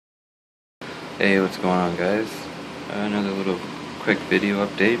Hey, what's going on, guys? Another little quick video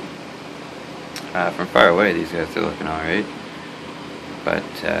update. From far away, these guys are looking alright, but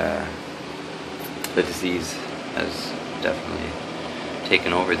the disease has definitely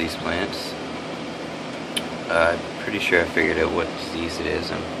taken over these plants. I'm pretty sure I figured out what disease it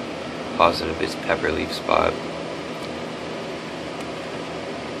is. I'm positive it's pepper leaf spot.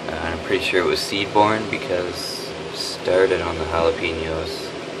 I'm pretty sure it was seed-borne because it started on the jalapenos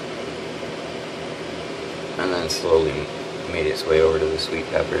and then slowly made its way over to the sweet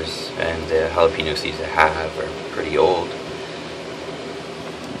peppers, and the jalapeno seeds I have are pretty old.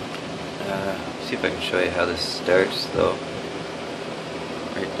 See if I can show you how this starts though.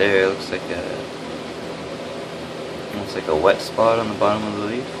 Right there, it looks like a wet spot on the bottom of the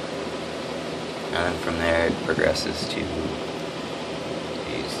leaf, and then from there it progresses to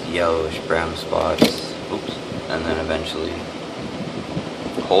these yellowish brown spots, and then eventually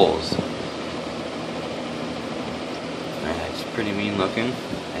holes. It's pretty mean looking,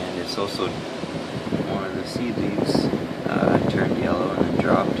 and it's also one of the seed leaves turned yellow and then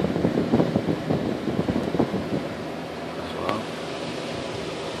dropped as well.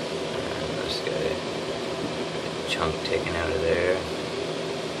 And this guy, chunk taken out of there,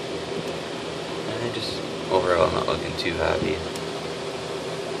 and just overall not looking too happy.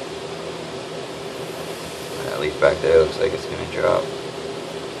 That leaf back there looks like it's going to drop.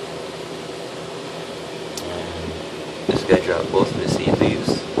 This guy dropped both of his seed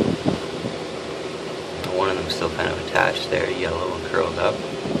leaves. One of them still kind of attached there, yellow and curled up.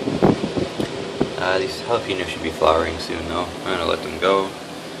 These jalapenos should be flowering soon though. I'm going to let them go.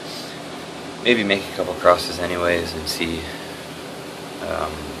 Maybe make a couple crosses anyways and see, I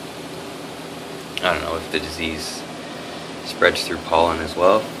don't know, if the disease spreads through pollen as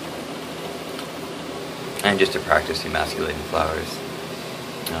well. And just to practice emasculating flowers.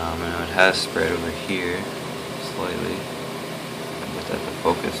 And it has spread over here slightly. I'll get that to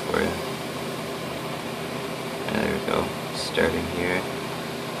focus for you. Yeah, there we go. Starting here.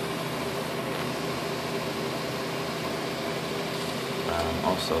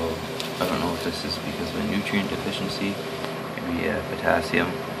 Also, I don't know if this is because of a nutrient deficiency, maybe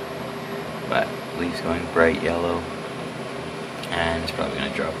potassium, but leaves going bright yellow, and it's probably going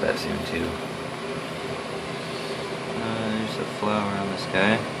to drop that soon too. There's a flower on this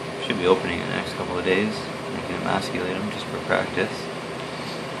guy. Should be opening in the next couple of days. I can emasculate them just for practice.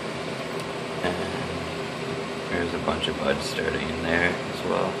 And there's a bunch of buds starting in there as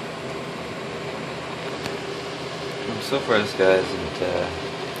well. And so far this guy hasn't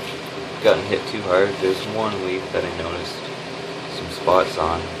gotten hit too hard. There's one leaf that I noticed some spots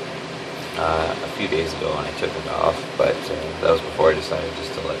on a few days ago and I took it off, but that was before I decided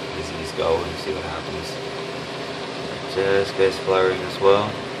just to let the disease go and see what happens. But this guy's flowering as well,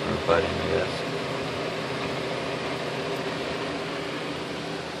 or budding I guess.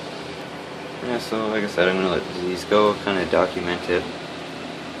 Yeah, so like I said, I'm going to let the disease go, kind of document it,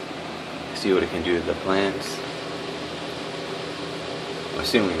 see what it can do to the plants. I'm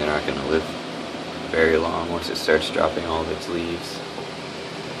assuming they're not going to live very long once it starts dropping all of its leaves.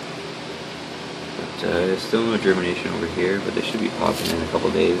 But still no germination over here, but they should be popping in a couple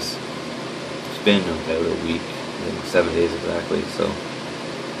days. It's been about a week, I think 7 days exactly, so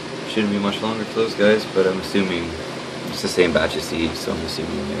shouldn't be much longer for those guys, but I'm assuming it's the same batch of seeds, so I'm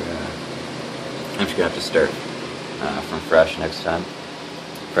assuming I'm just going to have to start from fresh next time.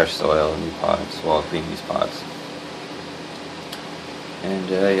 Fresh soil, new pots, while I'll clean these pots. And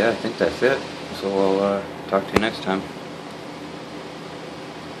yeah, I think that's it. So I'll talk to you next time.